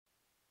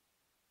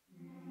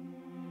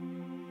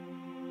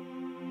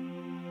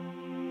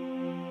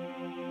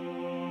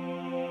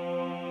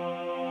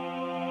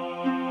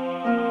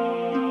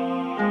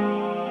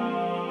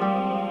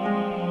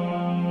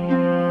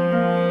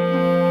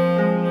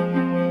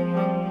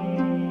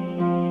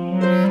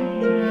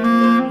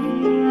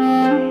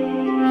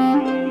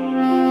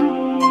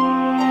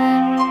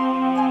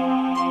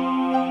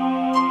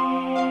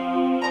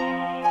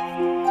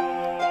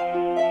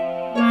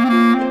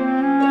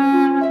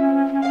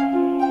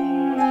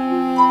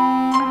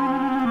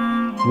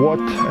What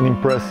an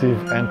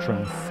impressive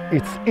entrance.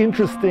 It's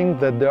interesting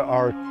that there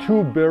are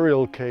two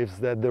burial caves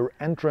that their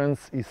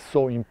entrance is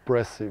so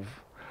impressive.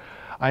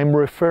 I'm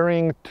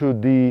referring to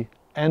the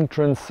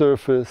entrance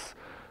surface,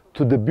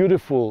 to the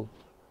beautiful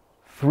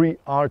three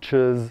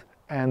arches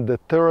and the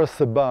terrace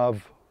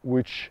above,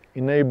 which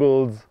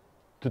enables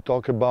to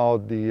talk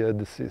about the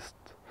deceased.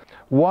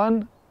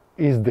 One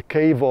is the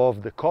cave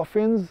of the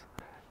coffins,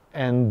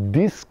 and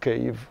this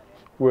cave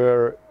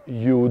where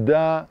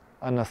Yehuda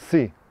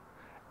HaNasi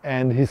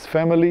and his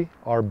family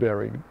are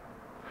buried.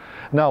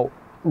 Now,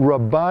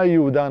 Rabbi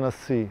Yehuda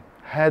HaNasi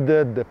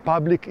headed the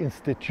public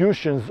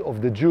institutions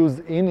of the Jews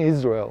in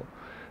Israel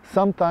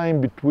sometime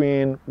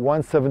between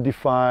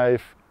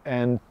 175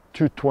 and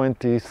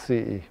 220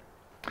 CE.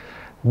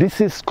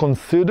 This is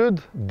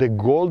considered the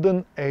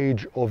golden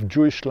age of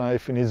Jewish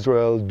life in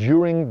Israel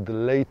during the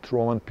late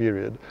Roman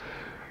period.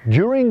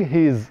 During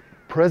his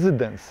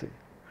presidency,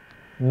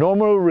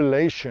 normal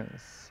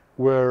relations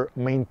were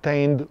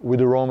maintained with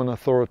the Roman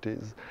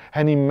authorities,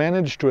 and he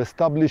managed to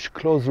establish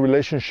close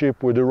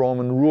relationship with the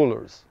Roman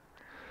rulers.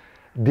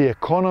 The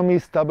economy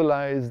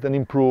stabilized and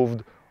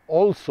improved.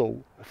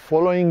 Also,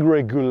 following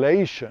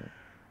regulation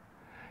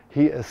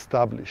he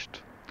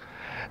established.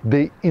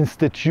 The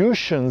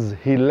institutions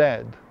he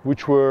led,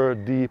 which were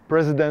the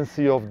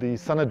presidency of the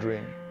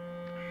Sanhedrin,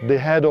 the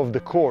head of the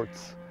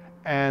courts,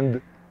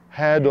 and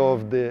head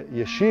of the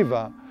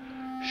yeshiva,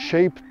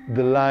 shaped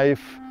the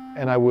life,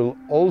 and I will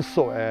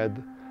also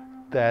add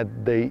that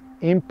they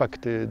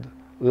impacted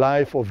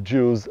life of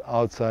Jews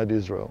outside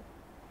Israel.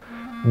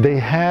 They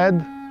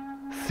had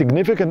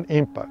significant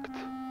impact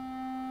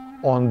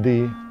on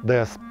the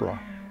diaspora.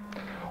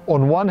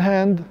 On one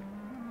hand,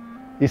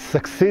 he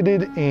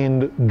succeeded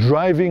in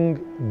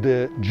driving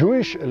the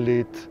Jewish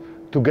elite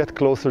to get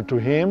closer to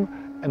him,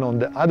 and on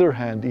the other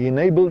hand, he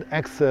enabled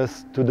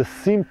access to the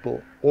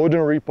simple,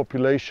 ordinary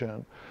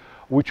population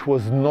which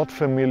was not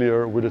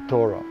familiar with the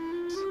Torah.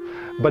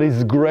 But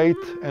his great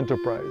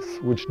enterprise,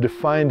 which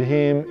defined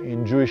him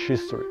in Jewish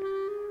history,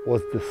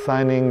 was the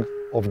signing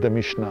of the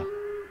Mishnah.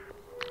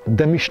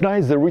 The Mishnah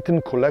is a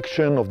written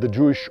collection of the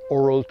Jewish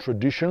oral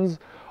traditions,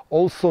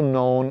 also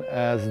known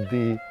as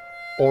the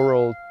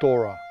oral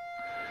Torah.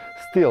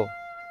 Still,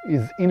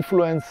 his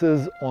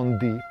influences on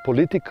the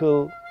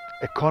political,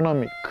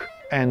 economic,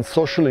 and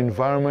social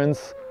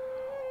environments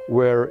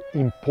were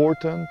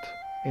important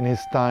in his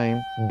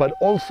time, but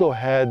also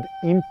had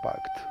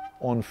impact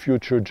on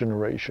future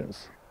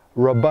generations.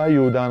 Rabbi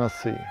Yehuda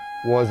HaNasi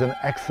was an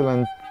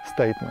excellent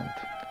statement.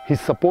 He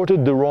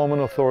supported the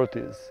Roman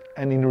authorities,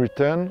 and in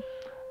return,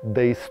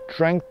 they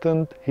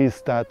strengthened his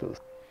status.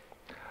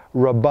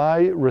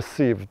 Rabbi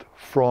received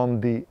from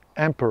the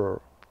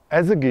emperor,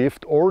 as a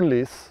gift or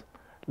lease,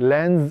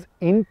 lands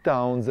in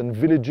towns and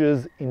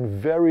villages in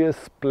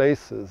various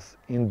places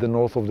in the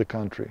north of the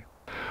country.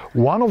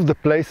 One of the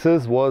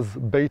places was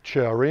Beit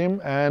She'arim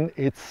and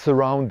its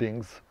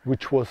surroundings,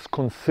 which was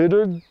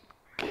considered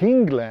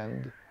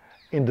kingland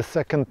in the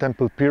Second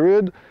Temple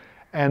period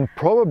and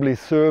probably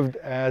served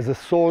as a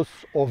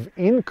source of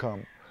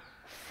income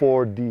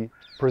for the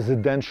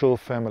presidential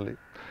family.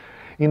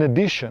 In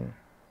addition,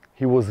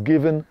 he was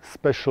given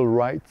special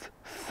rights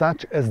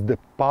such as the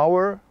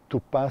power to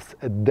pass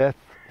a death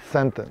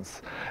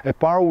sentence, a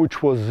power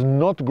which was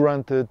not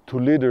granted to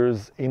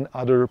leaders in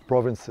other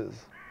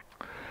provinces.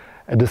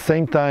 At the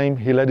same time,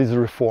 he led his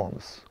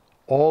reforms,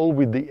 all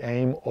with the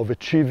aim of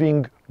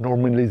achieving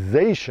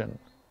normalization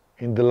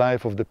in the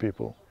life of the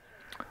people.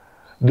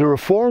 The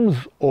reforms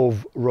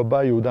of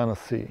Rabbi Yehuda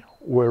HaNasi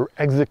were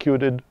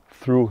executed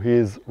through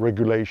his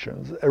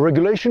regulations. A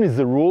regulation is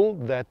a rule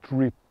that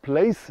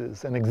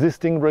replaces an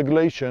existing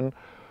regulation,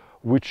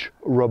 which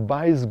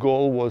Rabbi's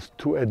goal was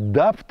to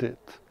adapt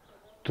it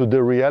to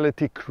the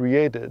reality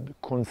created,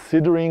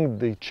 considering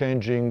the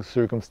changing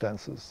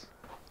circumstances.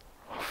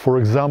 For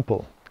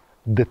example,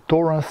 the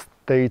Torah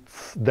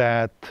states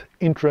that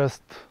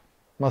interest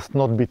must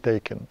not be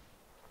taken.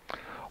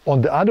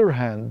 On the other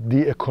hand,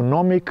 the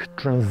economic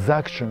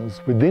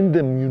transactions within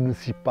the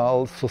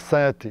municipal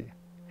society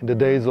in the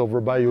days of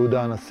Rabbi Yehuda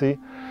HaNasi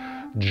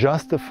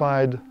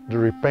justified the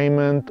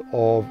repayment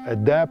of a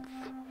debt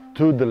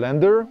to the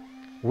lender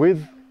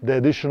with the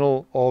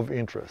additional of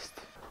interest.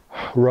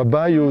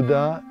 Rabbi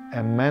Yehuda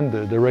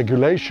amended the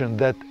regulation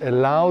that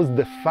allows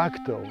de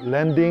facto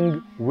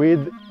lending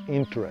with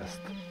interest.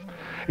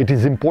 It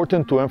is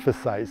important to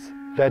emphasize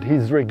that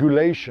his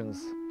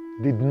regulations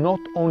did not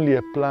only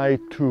apply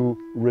to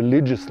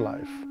religious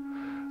life,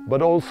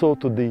 but also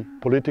to the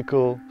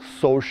political,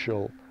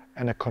 social,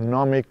 and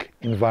economic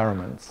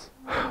environments.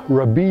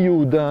 Rabbi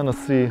Yehuda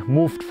HaNasi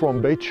moved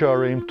from Beit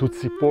She'arim to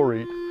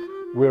Tzipori,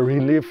 where he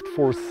lived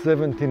for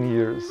 17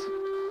 years.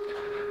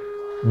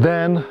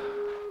 Then,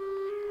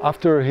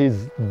 after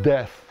his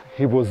death,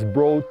 he was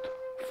brought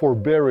for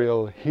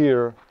burial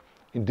here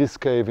in this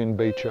cave in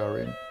Beit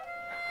She'arim.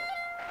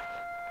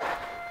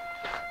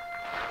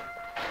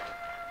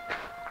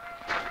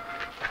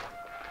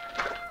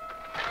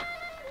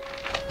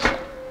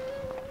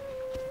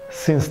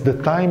 Since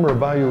the time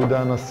Rabbi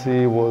Yehuda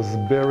HaNasi was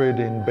buried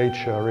in Beit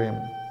She'arim,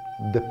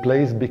 the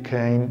place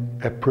became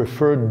a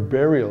preferred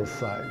burial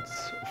site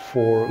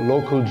for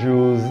local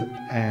Jews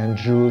and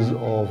Jews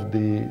of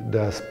the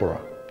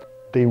diaspora.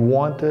 They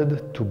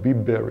wanted to be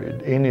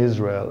buried in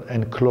Israel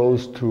and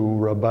close to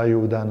Rabbi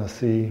Yehuda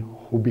HaNasi,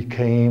 who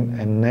became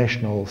a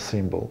national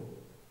symbol.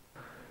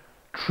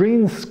 3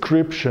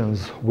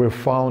 inscriptions were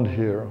found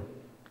here.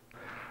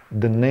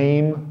 The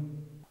name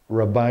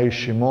Rabbi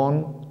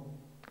Shimon,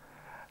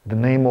 the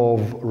name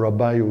of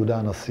Rabbi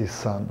Yehuda HaNasi's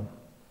son.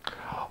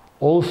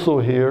 Also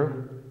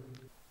here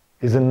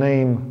is a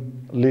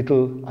name,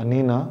 Little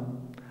Anina,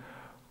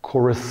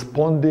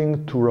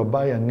 corresponding to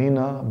Rabbi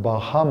Anina Bar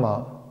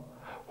Hama,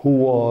 who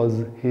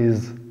was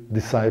his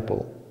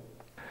disciple.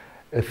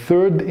 A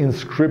 3rd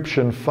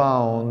inscription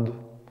found,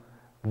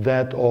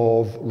 that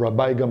of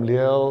Rabbi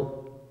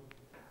Gamliel,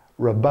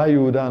 Rabbi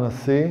Yehuda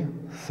HaNasi,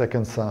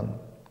 2nd son.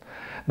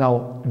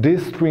 Now,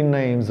 these 3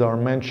 names are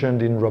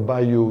mentioned in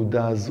Rabbi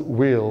Yehuda's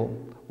will,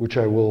 which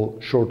I will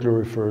shortly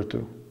refer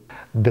to.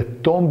 The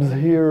tombs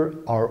here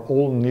are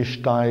all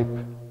niche type,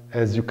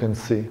 as you can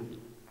see.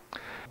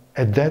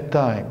 At that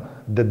time,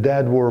 the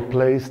dead were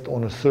placed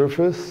on a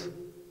surface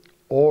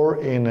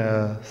or in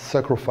a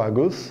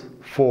sarcophagus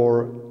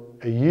for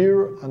a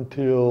year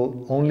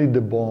until only the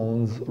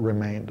bones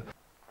remained.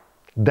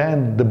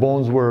 Then the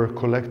bones were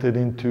collected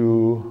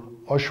into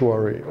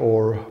ossuary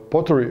or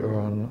pottery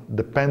urn,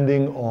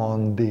 depending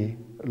on the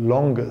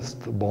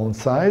longest bone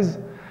size,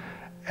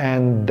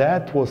 and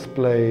that was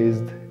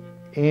placed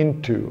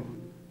into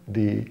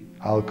the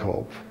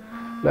alcove.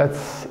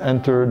 Let's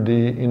enter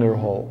the inner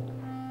hall.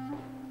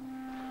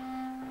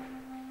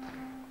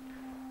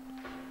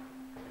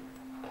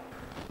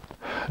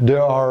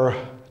 There are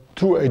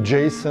 2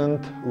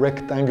 adjacent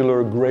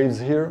rectangular graves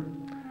here.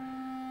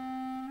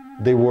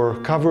 They were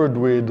covered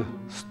with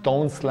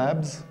stone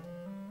slabs.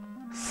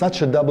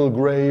 Such a double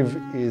grave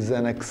is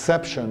an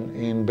exception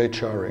in Beit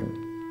She'arim.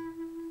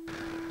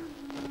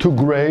 2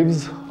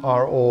 graves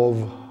are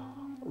of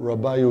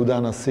Rabbi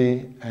Yehuda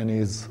HaNasi and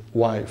his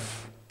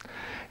wife.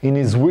 In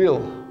his will,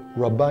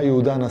 Rabbi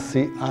Yehuda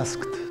HaNasi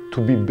asked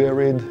to be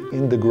buried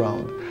in the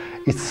ground.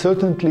 It's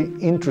certainly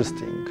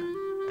interesting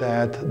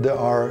that there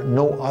are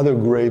no other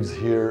graves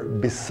here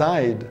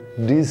beside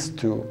these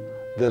 2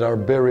 that are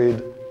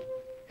buried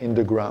in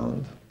the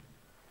ground.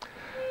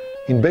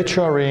 In Beit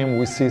She'arim,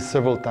 we see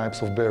several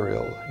types of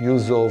burial,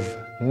 use of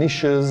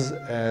niches,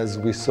 as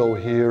we saw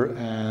here,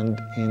 and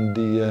in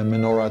the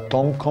menorah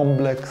tomb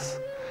complex.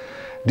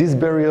 These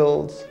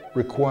burials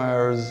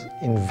requires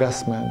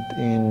investment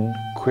in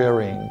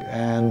quarrying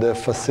and a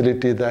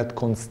facility that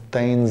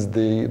contains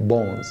the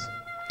bones.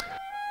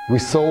 We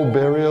saw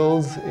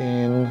burials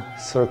in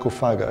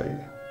sarcophagi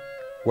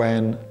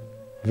when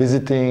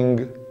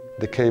visiting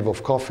the Cave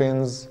of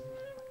Coffins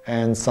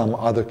and some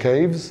other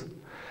caves.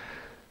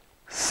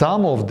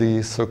 Some of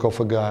these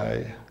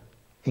sarcophagi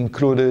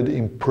included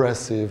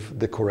impressive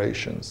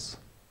decorations.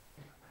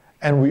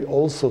 And we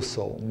also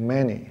saw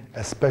many,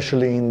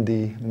 especially in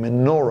the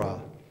menorah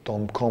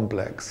tomb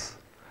complex.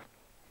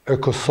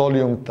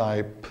 Ecosolium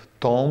type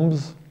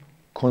tombs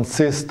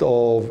consist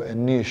of a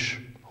niche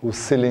whose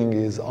ceiling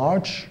is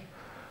arch,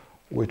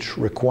 which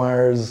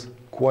requires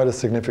quite a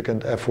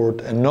significant effort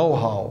and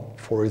know-how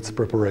for its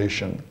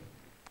preparation.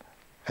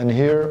 And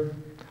here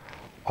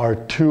are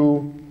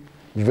 2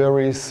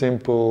 very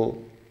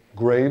simple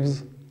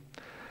graves.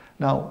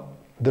 Now,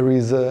 there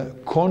is a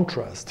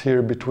contrast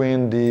here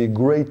between the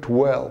great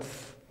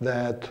wealth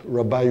that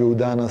Rabbi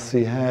Yehuda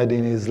HaNasi had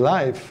in his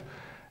life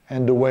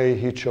and the way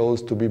he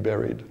chose to be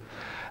buried.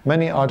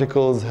 Many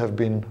articles have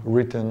been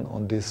written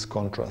on this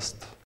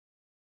contrast.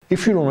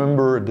 If you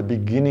remember at the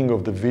beginning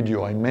of the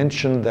video, I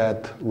mentioned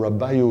that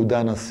Rabbi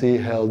Yehuda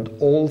HaNasi held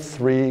all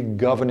 3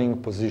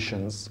 governing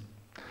positions.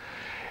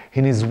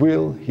 In his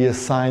will, he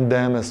assigned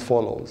them as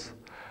follows.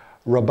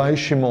 Rabbi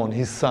Shimon,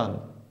 his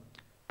son,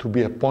 to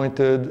be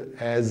appointed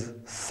as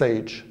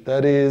sage,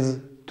 that is,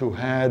 to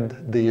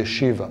head the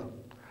yeshiva,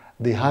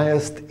 the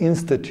highest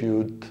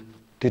institute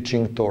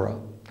teaching Torah.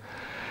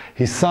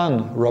 His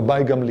son,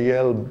 Rabbi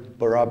Gamliel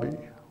Barabi,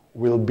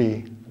 will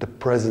be the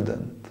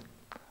president,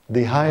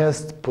 the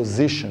highest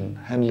position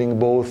handling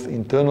both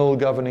internal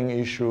governing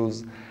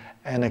issues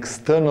and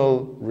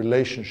external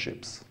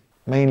relationships,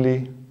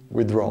 mainly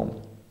with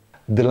Rome.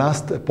 The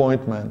last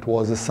appointment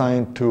was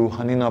assigned to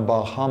Hanina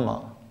Bar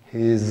Hama,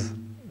 his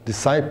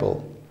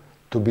disciple,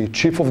 to be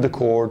chief of the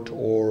court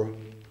or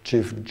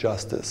chief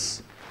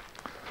justice.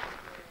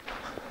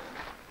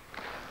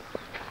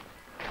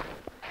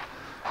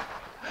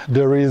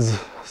 There is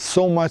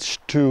so much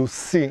to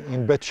see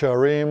in Beit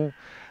She'arim,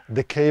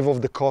 the Cave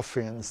of the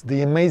Coffins,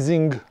 the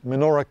amazing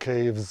Menorah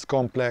Caves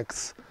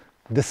complex,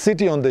 the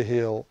city on the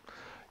hill.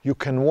 You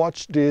can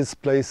watch these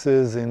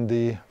places in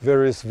the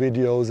various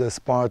videos as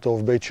part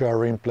of Beit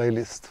She'arim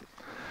playlist.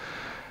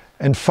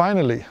 And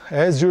finally,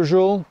 as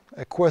usual,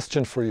 a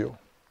question for you.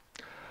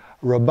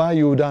 Rabbi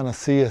Yehuda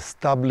HaNasi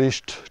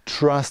established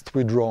trust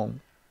with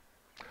Rome.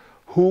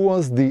 Who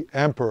was the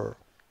emperor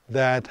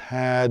that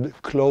had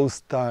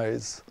close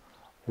ties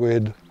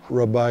with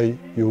Rabbi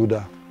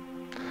Yehuda?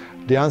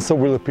 The answer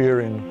will appear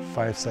in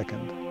 5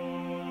 seconds.